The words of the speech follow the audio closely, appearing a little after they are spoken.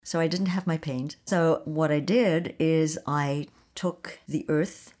So I didn't have my paint. So what I did is I took the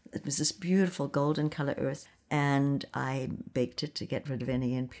earth. It was this beautiful golden color earth. And I baked it to get rid of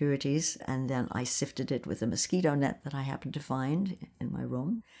any impurities. And then I sifted it with a mosquito net that I happened to find in my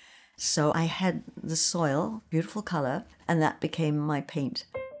room. So I had the soil, beautiful color, and that became my paint.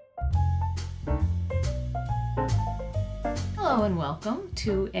 Hello and welcome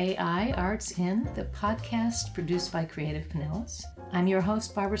to AI Arts In, the podcast produced by Creative Pinellas. I'm your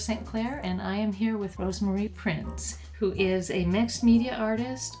host, Barbara St. Clair, and I am here with Rosemarie Prinz, who is a mixed media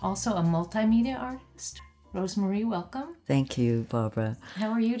artist, also a multimedia artist. Rosemarie, welcome. Thank you, Barbara. How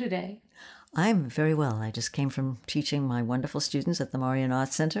are you today? I'm very well. I just came from teaching my wonderful students at the Marian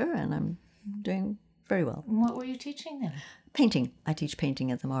Arts Center, and I'm doing very well. What were you teaching them? Painting. I teach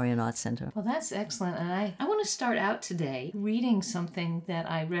painting at the Marian Arts Center. Well, that's excellent. And I want to start out today reading something that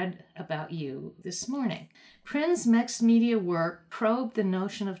I read about you this morning. Prinz's mixed media work probed the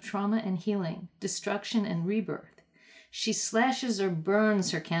notion of trauma and healing, destruction and rebirth. She slashes or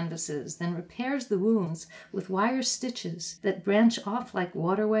burns her canvases, then repairs the wounds with wire stitches that branch off like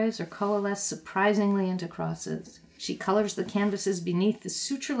waterways or coalesce surprisingly into crosses. She colors the canvases beneath the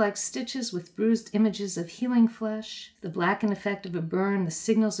suture-like stitches with bruised images of healing flesh, the blackened effect of a burn, the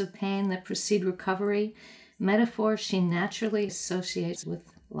signals of pain that precede recovery, metaphors she naturally associates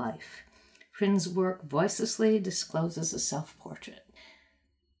with life. Prinz's work voicelessly discloses a self-portrait.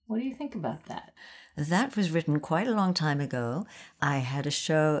 What do you think about that? That was written quite a long time ago. I had a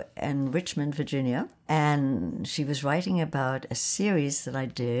show in Richmond, Virginia, and she was writing about a series that I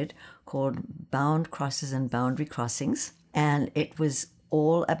did called Bound Crosses and Boundary Crossings. And it was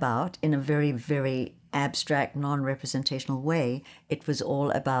all about, in a very, very abstract, non-representational way, it was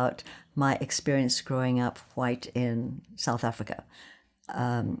all about my experience growing up white in South Africa.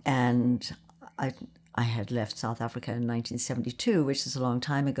 And I had left South Africa in 1972, which is a long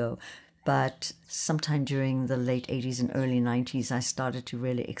time ago. But sometime during the late 80s and early 90s, I started to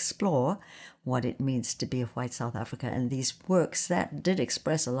really explore what it means to be a white South Africa. And these works that did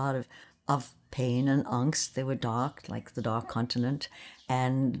express a lot of pain and angst. They were dark, like the Dark Continent.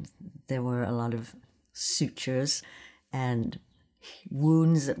 And there were a lot of sutures and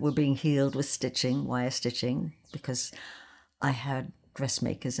wounds that were being healed with stitching, wire stitching, because I had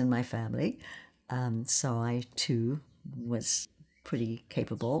dressmakers in my family. So I, too, was pretty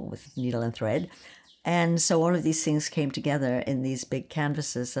capable with needle and thread. And so all of these things came together in these big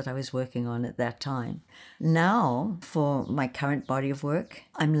canvases that I was working on at that time. Now, for my current body of work,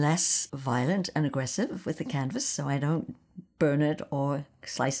 I'm less violent and aggressive with the canvas, so I don't burn it or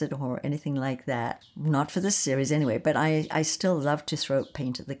slice it or anything like that. Not for this series anyway, but I still love to throw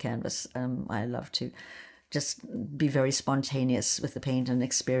paint at the canvas. I love to just be very spontaneous with the paint and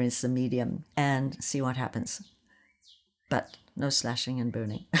experience the medium and see what happens. But no slashing and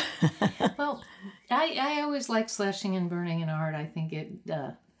burning. Well, I always like slashing and burning in art. I think it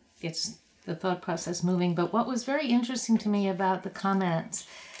gets the thought process moving. But what was very interesting to me about the comments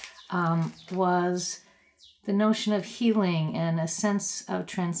was the notion of healing and a sense of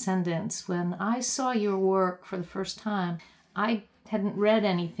transcendence. When I saw your work for the first time, I hadn't read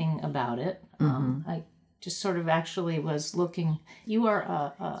anything about it. I just sort of actually was looking. You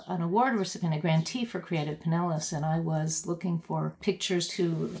are an award recipient, a grantee for Creative Pinellas, and I was looking for pictures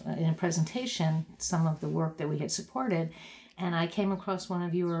to, in a presentation, some of the work that we had supported, and I came across one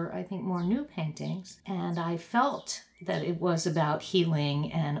of your, I think, more new paintings, and I felt that it was about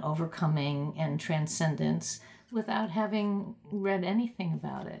healing and overcoming and transcendence without having read anything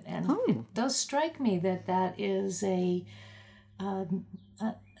about it. And It does strike me that that is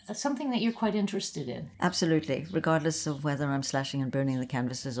something that you're quite interested in. Absolutely. Regardless of whether I'm slashing and burning the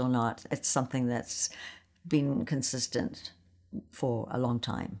canvases or not, it's something that's been consistent for a long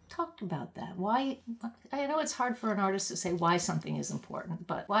time. Talk about that. Why? I know it's hard for an artist to say why something is important,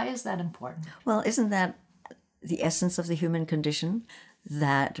 but why is that important? Well, isn't that the essence of the human condition?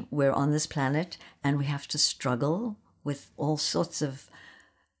 That we're on this planet and we have to struggle with all sorts of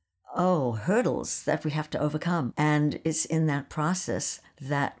hurdles that we have to overcome. And it's in that process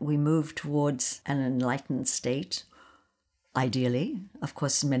that we move towards an enlightened state, ideally. Of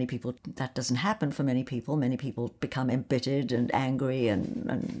course, many people, that doesn't happen for many people. Many people become embittered and angry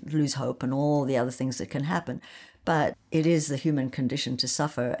and lose hope and all the other things that can happen. But it is the human condition to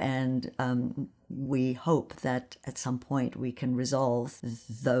suffer, and we hope that at some point we can resolve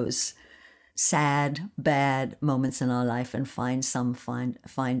those sad, bad moments in our life and find some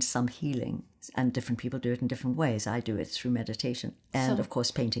healing. And different people do it in different ways. I do it through meditation and, of course,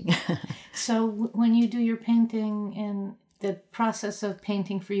 painting. So when you do your painting, and the process of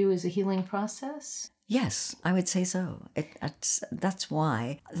painting for you is a healing process? Yes, I would say so. That's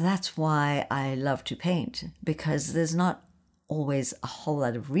why I love to paint, because there's not always a whole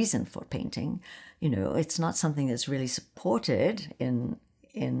lot of reason for painting. It's not something that's really supported in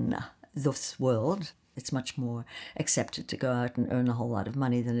this world. It's much more accepted to go out and earn a whole lot of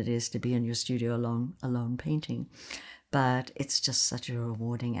money than it is to be in your studio alone painting. But it's just such a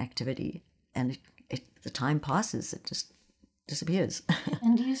rewarding activity, and the time passes. It just disappears.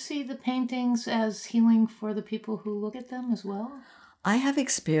 And do you see the paintings as healing for the people who look at them as well? I have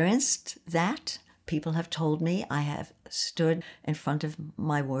experienced that. People have told me. I have stood in front of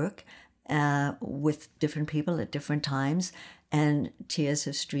my work with different people at different times, and tears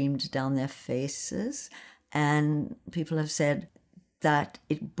have streamed down their faces, and people have said that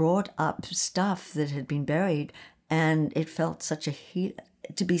it brought up stuff that had been buried, and it felt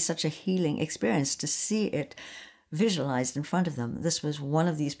to be such a healing experience to see it visualized in front of them. This was one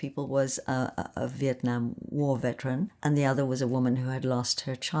of these people was a Vietnam War veteran, and the other was a woman who had lost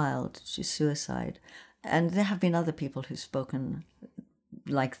her child to suicide. And there have been other people who've spoken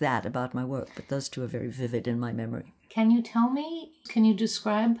like that about my work, but those two are very vivid in my memory. Can you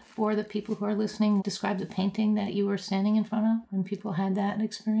describe for the people who are listening, describe the painting that you were standing in front of when people had that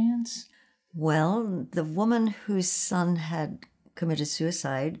experience? Well, the woman whose son had committed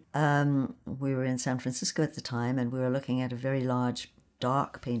suicide, we were in San Francisco at the time, and we were looking at a very large,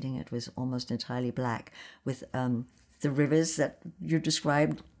 dark painting. It was almost entirely black, with the rivers that you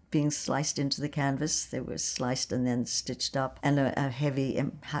described being sliced into the canvas. They were sliced and then stitched up, and a heavily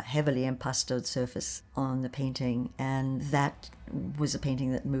impastoed surface on the painting. And that was a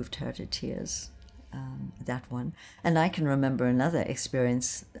painting that moved her to tears. That one. And I can remember another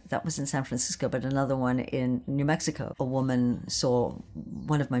experience that was in San Francisco, but another one in New Mexico. A woman saw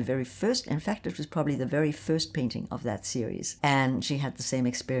one of my very first, in fact, it was probably the very first painting of that series. And she had the same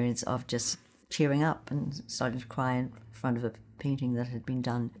experience of just tearing up and starting to cry in front of a painting that had been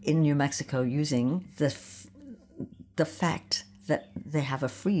done in New Mexico using the fact that they have a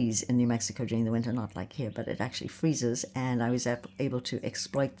freeze in New Mexico during the winter, not like here, but it actually freezes, and I was able to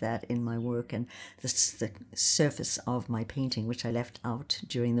exploit that in my work. And the surface of my painting, which I left out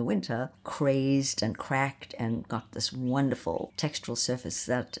during the winter, crazed and cracked and got this wonderful textural surface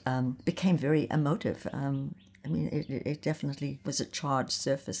that became very emotive. I mean, it definitely was a charged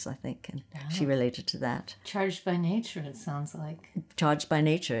surface, I think, and she related to that. Charged by nature, it sounds like. Charged by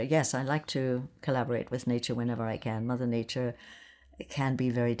nature, yes. I like to collaborate with nature whenever I can. Mother Nature can be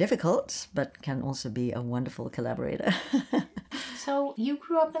very difficult, but can also be a wonderful collaborator. So you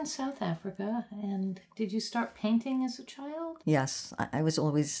grew up in South Africa, and did you start painting as a child? Yes, I was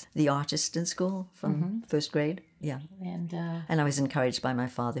always the artist in school from first grade. Yeah. And I was encouraged by my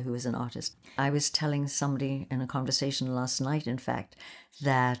father, who was an artist. I was telling somebody in a conversation last night, in fact,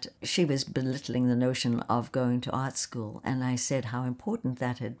 that she was belittling the notion of going to art school. And I said how important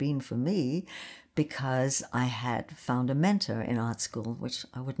that had been for me, because I had found a mentor in art school, which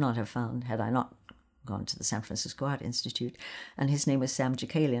I would not have found had I not gone to the San Francisco Art Institute. And his name was Sam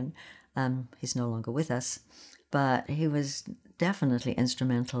Jakalian. He's no longer with us, but he was definitely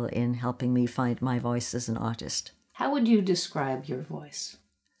instrumental in helping me find my voice as an artist. How would you describe your voice?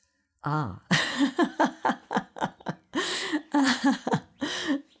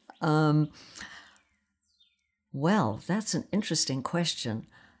 Well, that's an interesting question.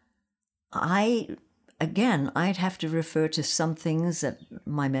 I'd have to refer to some things that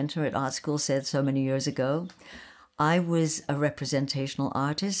my mentor at art school said so many years ago. I was a representational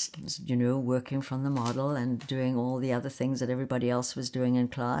artist, working from the model and doing all the other things that everybody else was doing in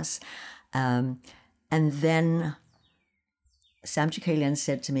class. And then Sam Jakalian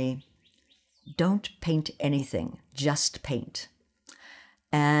said to me, "Don't paint anything, just paint."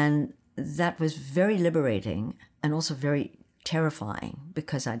 And that was very liberating and also very terrifying,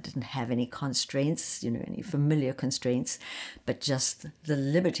 because I didn't have any constraints, any familiar constraints, but just the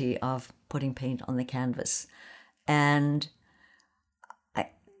liberty of putting paint on the canvas. And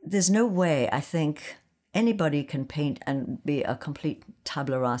there's no way, I think, anybody can paint and be a complete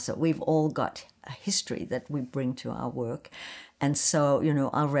tabula rasa. We've all got a history that we bring to our work. And so,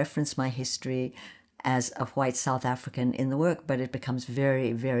 I'll reference my history as a white South African in the work, but it becomes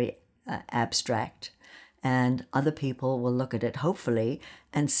very, very abstract. And other people will look at it, hopefully,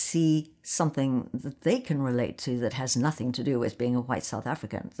 and see something that they can relate to that has nothing to do with being a white South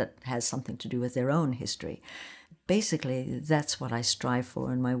African, that has something to do with their own history. Basically, that's what I strive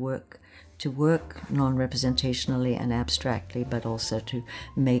for in my work, to work non-representationally and abstractly, but also to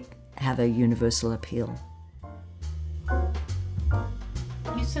have a universal appeal.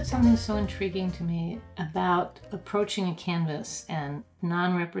 You said something so intriguing to me about approaching a canvas and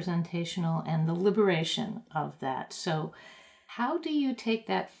non-representational and the liberation of that. So how do you take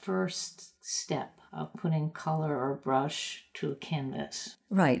that first step of putting color or brush to a canvas?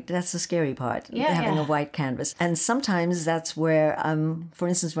 Right, that's the scary part, having a white canvas. And sometimes that's where, for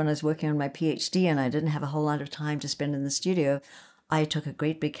instance, when I was working on my PhD and I didn't have a whole lot of time to spend in the studio, I took a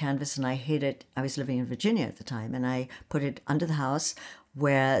great big canvas and I hid it. I was living in Virginia at the time, and I put it under the house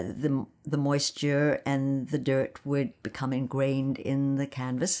where the moisture and the dirt would become ingrained in the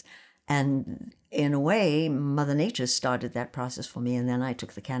canvas. And in a way, Mother Nature started that process for me. And then I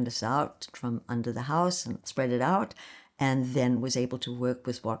took the canvas out from under the house and spread it out, and then was able to work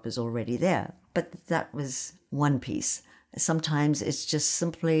with what was already there. But that was one piece. Sometimes it's just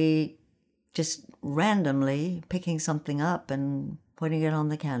simply just randomly picking something up and putting it on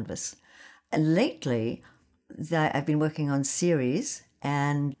the canvas. And lately, I've been working on series.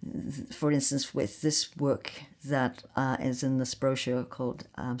 And for instance, with this work that is in this brochure called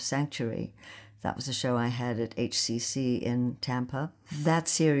Sanctuary, that was a show I had at HCC in Tampa. That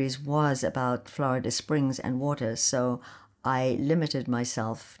series was about Florida springs and water, so I limited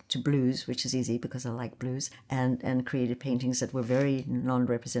myself to blues, which is easy because I like blues, and created paintings that were very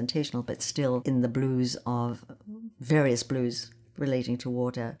non-representational, but still in the blues of various blues relating to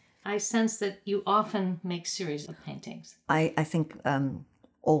water. I sense that you often make series of paintings. I think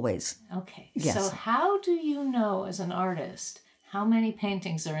always. Okay. Yes. So how do you know as an artist how many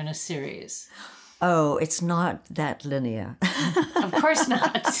paintings are in a series? Oh, it's not that linear. Of course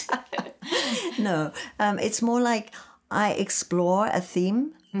not. No, it's more like I explore a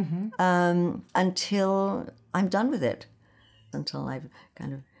theme until I'm done with it, until I've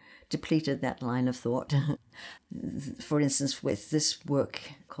kind of depleted that line of thought. For instance, with this work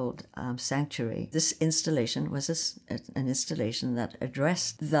called Sanctuary, this installation was an installation that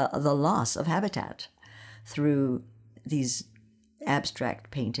addressed the loss of habitat through these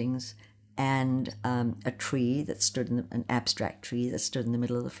abstract paintings and a tree that stood an abstract tree that stood in the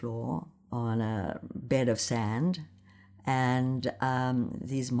middle of the floor on a bed of sand, and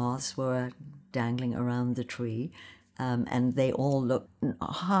these moths were dangling around the tree. And they all look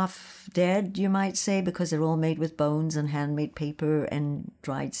half dead, you might say, because they're all made with bones and handmade paper and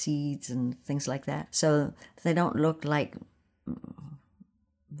dried seeds and things like that. So they don't look like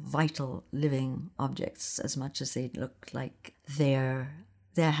vital living objects as much as they look like their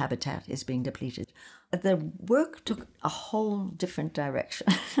habitat is being depleted. The work took a whole different direction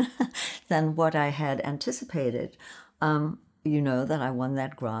than what I had anticipated. You know that I won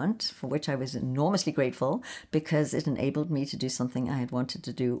that grant, for which I was enormously grateful, because it enabled me to do something I had wanted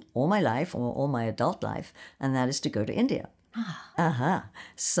to do all my life, or all my adult life, and that is to go to India.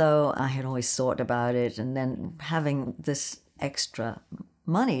 So I had always thought about it, and then having this extra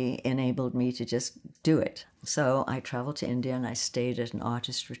money enabled me to just do it. So I traveled to India and I stayed at an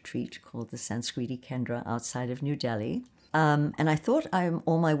artist retreat called the Sanskriti Kendra outside of New Delhi. And I thought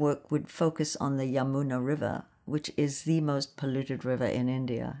all my work would focus on the Yamuna River, which is the most polluted river in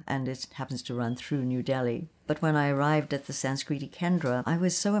India, and it happens to run through New Delhi. But when I arrived at the Sanskriti Kendra, I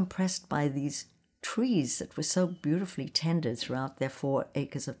was so impressed by these trees that were so beautifully tended throughout their 4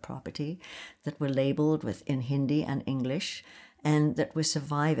 acres of property, that were labeled in Hindi and English, and that were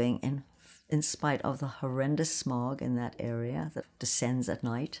surviving in spite of the horrendous smog in that area that descends at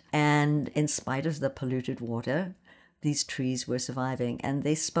night, and in spite of the polluted water. These trees were surviving, and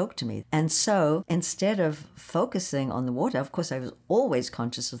they spoke to me. And so instead of focusing on the water, of course I was always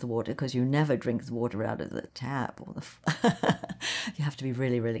conscious of the water, because you never drink the water out of the tap. Or you have to be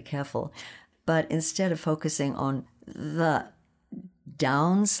really, really careful. But instead of focusing on the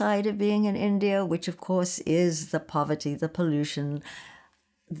downside of being in India, which of course is the poverty, the pollution,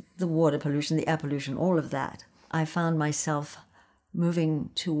 the water pollution, the air pollution, all of that, I found myself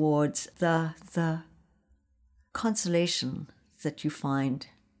moving towards the consolation that you find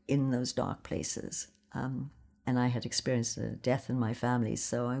in those dark places. And I had experienced a death in my family,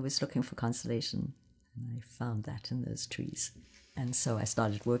 so I was looking for consolation. And I found that in those trees. And so I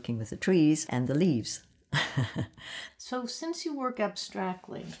started working with the trees and the leaves. So since you work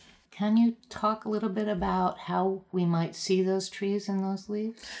abstractly, can you talk a little bit about how we might see those trees and those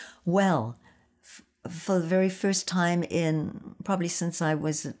leaves? Well, for the very first time probably since I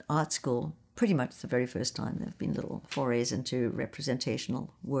was at art school, pretty much the very first time. There have been little forays into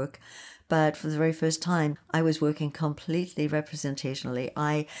representational work, but for the very first time, I was working completely representationally.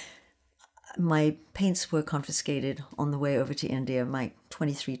 My paints were confiscated on the way over to India. My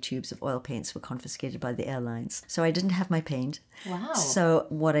 23 tubes of oil paints were confiscated by the airlines. So I didn't have my paint. Wow. So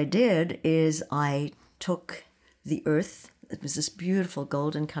what I did is I took the earth it was this beautiful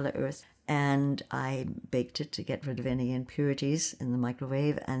golden color earth. And I baked it to get rid of any impurities in the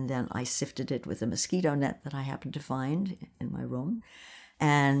microwave. And then I sifted it with a mosquito net that I happened to find in my room.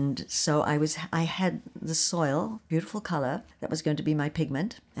 And so I had the soil, beautiful color, that was going to be my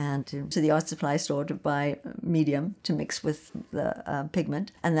pigment, and to the art supply store to buy medium to mix with the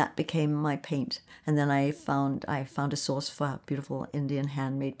pigment, and that became my paint. And then I found a source for beautiful Indian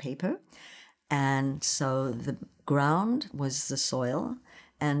handmade paper, and so the ground was the soil,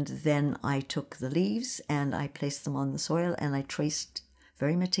 and then I took the leaves and I placed them on the soil, and I traced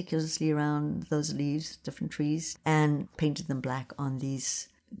very meticulously around those leaves, different trees, and painted them black on these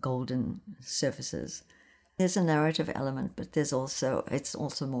golden surfaces. There's a narrative element, but it's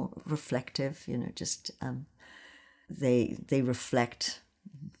also more reflective, just they reflect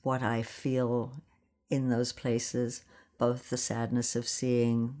what I feel in those places, both the sadness of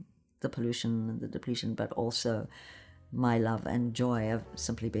seeing the pollution and the depletion, but also my love and joy of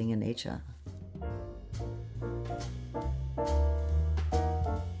simply being in nature.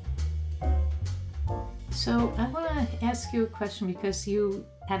 So I want to ask you a question, because you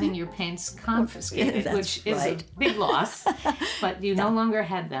having your paints confiscated, which is right. A big loss, but you no longer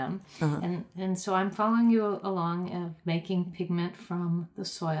had them. Uh-huh. And so I'm following you along making pigment from the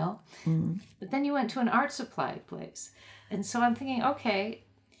soil. Mm-hmm. But then you went to an art supply place. And so I'm thinking, okay,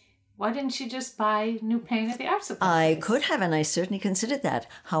 why didn't you just buy new paint at the art supply place? I could have, and I certainly considered that.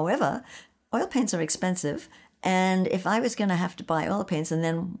 However, oil paints are expensive. And if I was going to have to buy oil paints and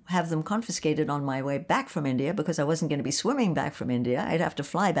then have them confiscated on my way back from India, because I wasn't going to be swimming back from India, I'd have to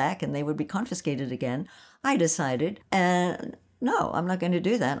fly back and they would be confiscated again, I decided, no, I'm not going to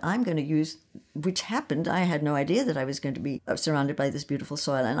do that. I'm going to use, which happened, I had no idea that I was going to be surrounded by this beautiful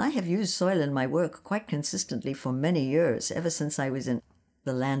soil. And I have used soil in my work quite consistently for many years, ever since I was in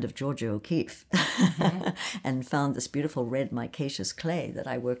the land of Georgia O'Keeffe, mm-hmm. and found this beautiful red micaceous clay that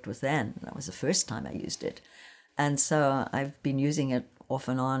I worked with then. That was the first time I used it. And so I've been using it off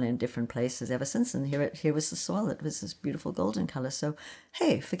and on in different places ever since. And here was the soil. It was this beautiful golden color. So,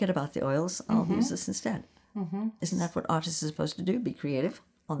 hey, forget about the oils. I'll use this instead. Mm-hmm. Isn't that what artists are supposed to do? Be creative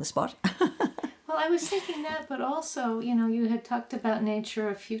on the spot? Well, I was thinking that, but also, you had talked about nature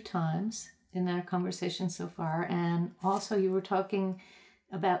a few times in our conversation so far. And also you were talking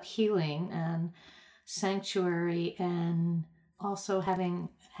about healing and sanctuary, and also having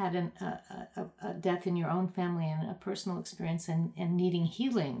had a death in your own family and a personal experience, and needing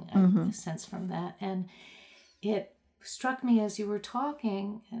healing, mm-hmm. a sense from that. And it struck me as you were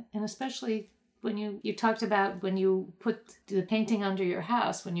talking, and especially when you talked about when you put the painting under your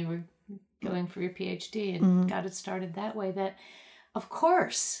house when you were going for your PhD and mm-hmm. got it started that way, that of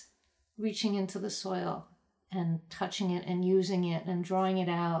course reaching into the soil and touching it and using it and drawing it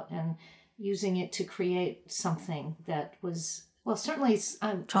out and using it to create something that was, well, certainly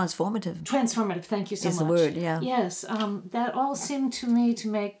transformative. Transformative, thank you so much. Is the word, yeah. Yes, that all seemed to me to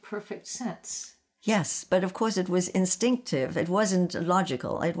make perfect sense. Yes, but of course it was instinctive. It wasn't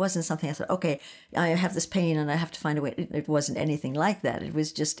logical. It wasn't something I thought, okay, I have this pain and I have to find a way. It wasn't anything like that. It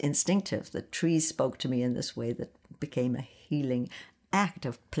was just instinctive. The trees spoke to me in this way that became a healing act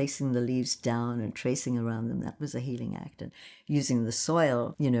of placing the leaves down and tracing around them. That was a healing act. And using the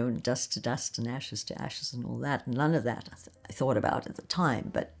soil, dust to dust and ashes to ashes and all that. And none of that I thought about at the time,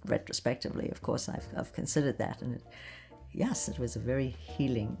 but retrospectively, of course, I've considered that. And it was a very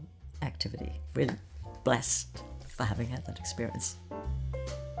healing activity. Really blessed for having had that experience.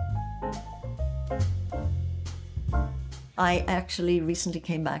 I actually recently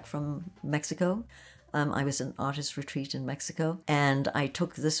came back from Mexico. I was an artist retreat in Mexico, and I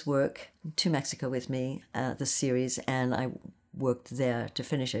took this work to Mexico with me, this series, and I worked there to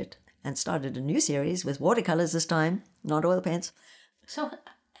finish it and started a new series with watercolors this time, not oil paints. So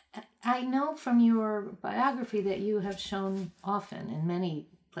I know from your biography that you have shown often in many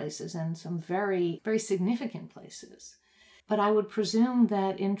places and some very, very significant places. But I would presume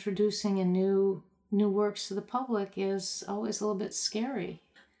that introducing a new works to the public is always a little bit scary.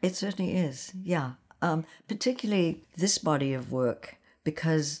 It certainly is, yeah. Particularly this body of work,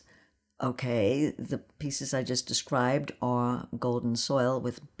 because, okay, the pieces I just described are golden soil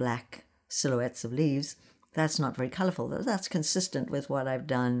with black silhouettes of leaves. That's not very colorful. That's consistent with what I've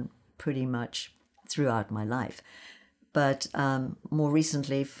done pretty much throughout my life. But more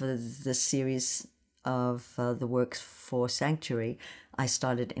recently, for this series of the works for Sanctuary, I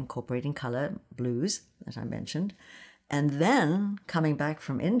started incorporating color, blues, that I mentioned. And then, coming back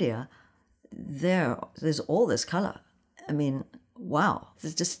from India, there's all this color. I mean, wow,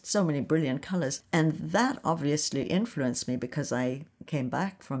 there's just so many brilliant colors. And that obviously influenced me, because I came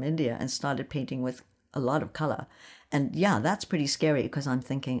back from India and started painting with a lot of color. And yeah, that's pretty scary because I'm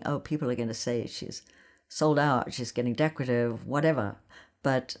thinking, oh, people are going to say she's sold out, she's getting decorative, whatever.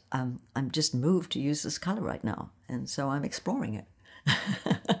 But I'm just moved to use this color right now. And so I'm exploring it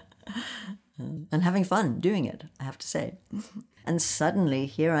and having fun doing it, I have to say. And suddenly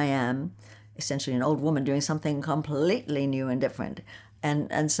here I am, essentially an old woman doing something completely new and different.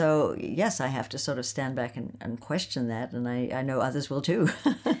 And so, yes, I have to sort of stand back and question that. And I know others will too.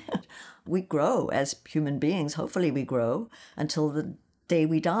 We grow as human beings. Hopefully we grow until the day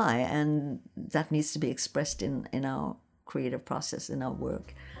we die. And that needs to be expressed in our creative process, in our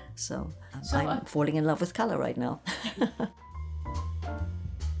work. So I'm falling in love with color right now.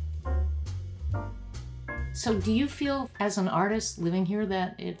 So do you feel as an artist living here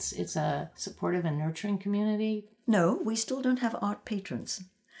that it's a supportive and nurturing community? No, we still don't have art patrons.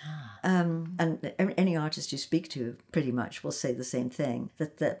 And any artist you speak to pretty much will say the same thing,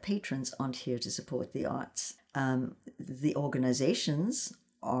 that the patrons aren't here to support the arts. The organizations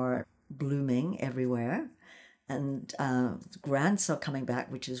are blooming everywhere, and grants are coming back,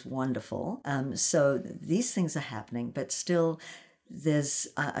 which is wonderful. So these things are happening, but still there's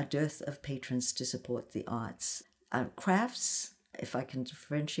a dearth of patrons to support the arts. Crafts, if I can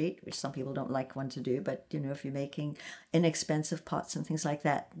differentiate, which some people don't like one to do, but if you're making inexpensive pots and things like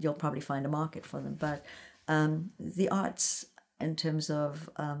that, you'll probably find a market for them. But the arts, in terms of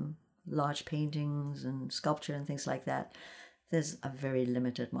large paintings and sculpture and things like that, there's a very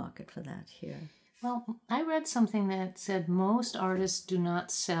limited market for that here. Well, I read something that said most artists do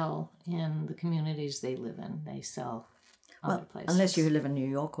not sell in the communities they live in. They sell other places. Unless you live in New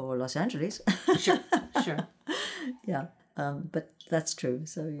York or Los Angeles. Sure. Yeah. But that's true.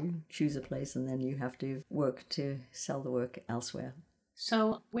 So you choose a place and then you have to work to sell the work elsewhere.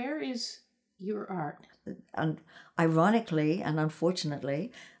 So where is your art? And ironically and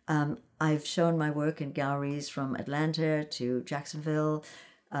unfortunately, I've shown my work in galleries from Atlanta to Jacksonville,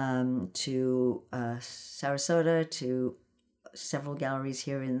 to Sarasota, to several galleries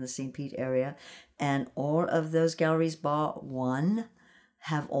here in the St. Pete area. And all of those galleries, bar one,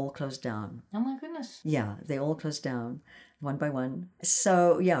 have all closed down. Oh my goodness. Yeah, they all closed down one by one.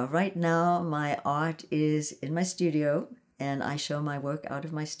 So yeah, right now my art is in my studio and I show my work out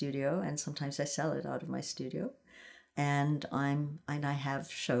of my studio and sometimes I sell it out of my studio. And I have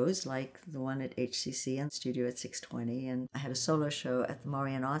shows like the one at HCC and Studio at 620, and I had a solo show at the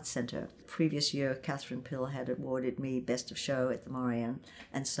Moraine Arts Center. Previous year, Catherine Pill had awarded me Best of Show at the Moraine,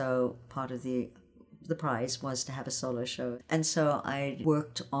 and so part of the prize was to have a solo show. And so I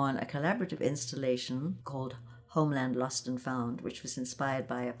worked on a collaborative installation called Homeland Lost and Found, which was inspired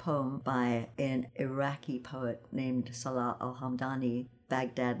by a poem by an Iraqi poet named Salah al-Hamdani,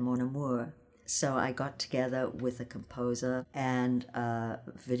 Baghdad Mon Amour. So I got together with a composer and a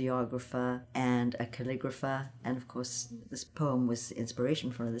videographer and a calligrapher. And of course, this poem was the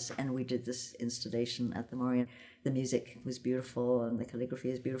inspiration for this. And we did this installation at the Moraine. The music was beautiful and the calligraphy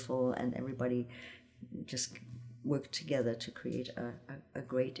is beautiful. And everybody just worked together to create a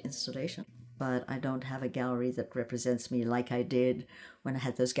great installation. But I don't have a gallery that represents me like I did when I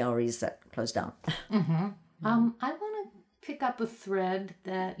had those galleries that closed down. Mm-hmm. I want to pick up a thread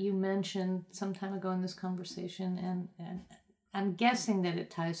that you mentioned some time ago in this conversation, and I'm guessing that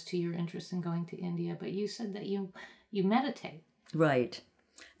it ties to your interest in going to India, but you said that you meditate. Right.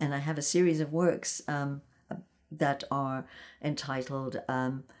 And I have a series of works that are entitled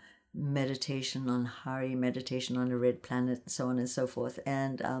Meditation on Hari, Meditation on a Red Planet, so on and so forth.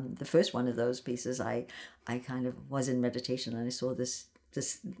 And the first one of those pieces, I kind of was in meditation and I saw this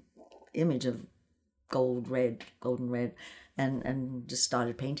image of golden red, and just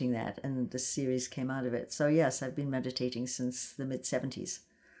started painting that, and the series came out of it. So yes, I've been meditating since the mid-70s.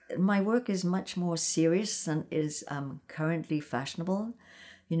 My work is much more serious than is currently fashionable.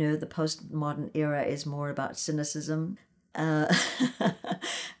 The postmodern era is more about cynicism, and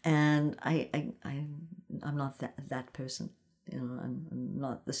I'm not that person. I'm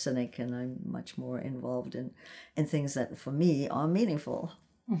not the cynic, and I'm much more involved in things that for me are meaningful.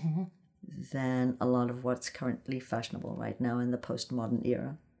 Mm-hmm. Than a lot of what's currently fashionable right now in the postmodern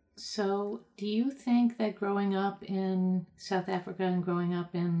era. So do you think that growing up in South Africa and growing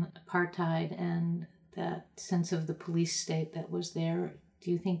up in apartheid and that sense of the police state that was there, do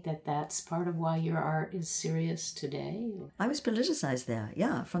you think that that's part of why your art is serious today? I was politicized there,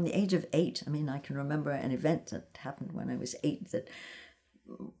 yeah, from the age of 8. I mean, I can remember an event that happened when I was 8 that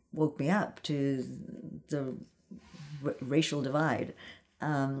woke me up to the racial divide.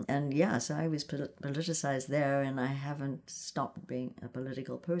 And yeah, so I was politicized there, and I haven't stopped being a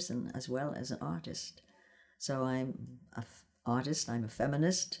political person as well as an artist. So I'm an artist, I'm a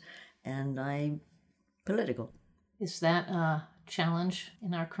feminist, and I'm political. Is that a challenge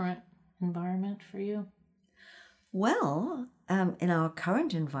in our current environment for you? Well, in our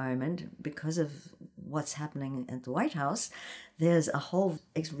current environment, because of what's happening at the White House, there's a whole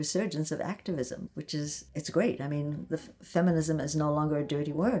resurgence of activism, it's great. I mean, the feminism is no longer a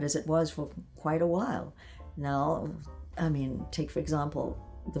dirty word as it was for quite a while. Now, I mean, take, for example,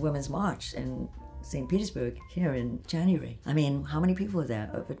 the Women's March in St. Petersburg here in January. I mean, how many people were there?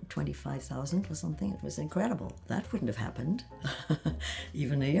 Over 25,000 or something? It was incredible. That wouldn't have happened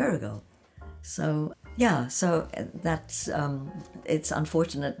even a year ago. So, yeah, so that's, it's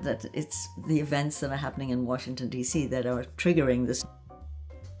unfortunate that it's the events that are happening in Washington, D.C. that are triggering this.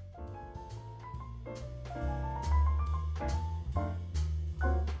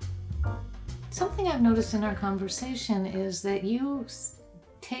 Something I've noticed in our conversation is that you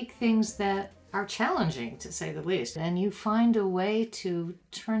take things that are challenging, to say the least, and you find a way to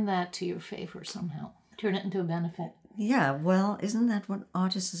turn that to your favor somehow, turn it into a benefit. Yeah, well, isn't that what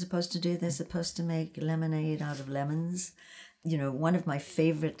artists are supposed to do? They're supposed to make lemonade out of lemons. You know, one of my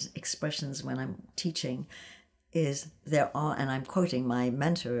favorite expressions when I'm teaching is there are, and I'm quoting my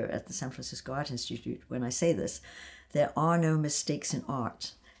mentor at the San Francisco Art Institute when I say this, there are no mistakes in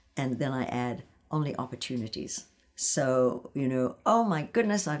art. And then I add, only opportunities. So, you know, oh my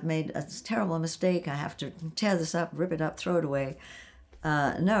goodness, I've made a terrible mistake. I have to tear this up, rip it up, throw it away.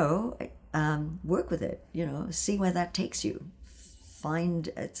 No, work with it, you know, see where that takes you. Find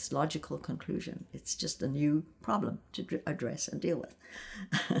its logical conclusion. It's just a new problem to address and deal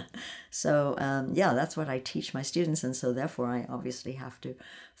with. So, yeah, that's what I teach my students. And so therefore, I obviously have to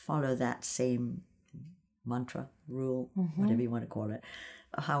follow that same mantra, rule, whatever you want to call it.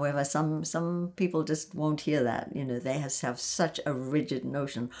 However, some people just won't hear that. You know, they have such a rigid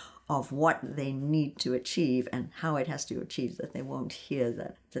notion of what they need to achieve and how it has to achieve that they won't hear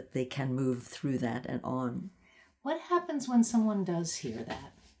that they can move through that and on. What happens when someone does hear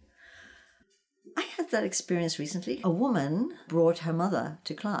that? I had that experience recently. A woman brought her mother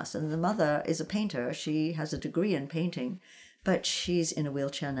to class, and the mother is a painter. She has a degree in painting, but she's in a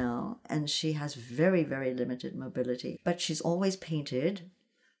wheelchair now, and she has very, very limited mobility. But she's always painted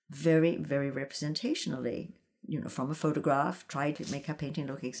very, very representationally, you know, from a photograph, tried to make her painting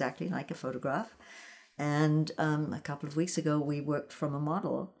look exactly like a photograph. And a couple of weeks ago, we worked from a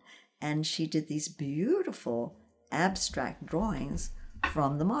model, and she did these beautiful abstract drawings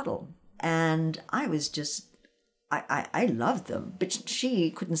from the model. And I was just, I loved them, but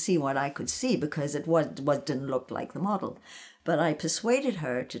she couldn't see what I could see because it didn't look like the model. But I persuaded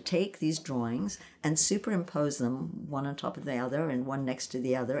her to take these drawings and superimpose them one on top of the other and one next to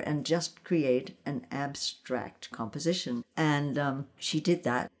the other and just create an abstract composition. And she did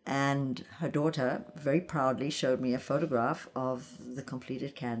that. And her daughter very proudly showed me a photograph of the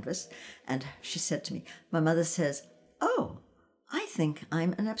completed canvas. And she said to me, my mother says, "Oh, I think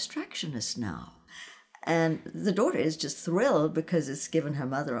I'm an abstractionist now." And the daughter is just thrilled because it's given her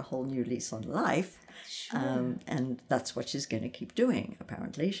mother a whole new lease on life. Sure. And that's what she's going to keep doing,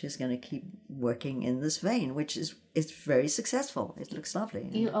 apparently. She's going to keep working in this vein, which is very successful. It looks lovely.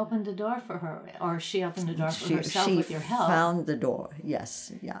 You opened a door for her, or she opened a door for herself with your help. She found the door,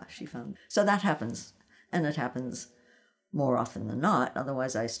 yes. Yeah, she found. So that happens. And it happens more often than not.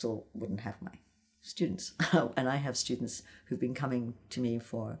 Otherwise, I still wouldn't have my students. And I have students who've been coming to me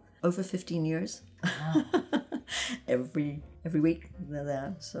for over 15 years. Wow. every week they're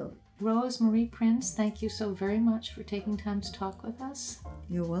there. So Rose Marie Prince, thank you so very much for taking time to talk with us.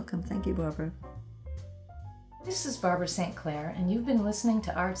 You're welcome. Thank you, Barbara. This is Barbara St. Clair, and you've been listening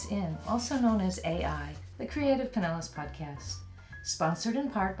to Arts In, also known as AI, the Creative Pinellas podcast. Sponsored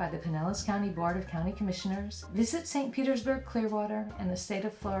in part by the Pinellas County Board of County Commissioners, Visit St. Petersburg, Clearwater, and the State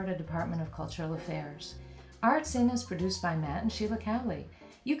of Florida Department of Cultural Affairs. Arts In is produced by Matt and Sheila Cowley.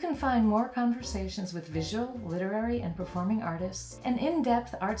 You can find more conversations with visual, literary, and performing artists and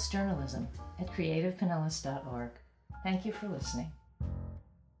in-depth arts journalism at creativepinellas.org. Thank you for listening.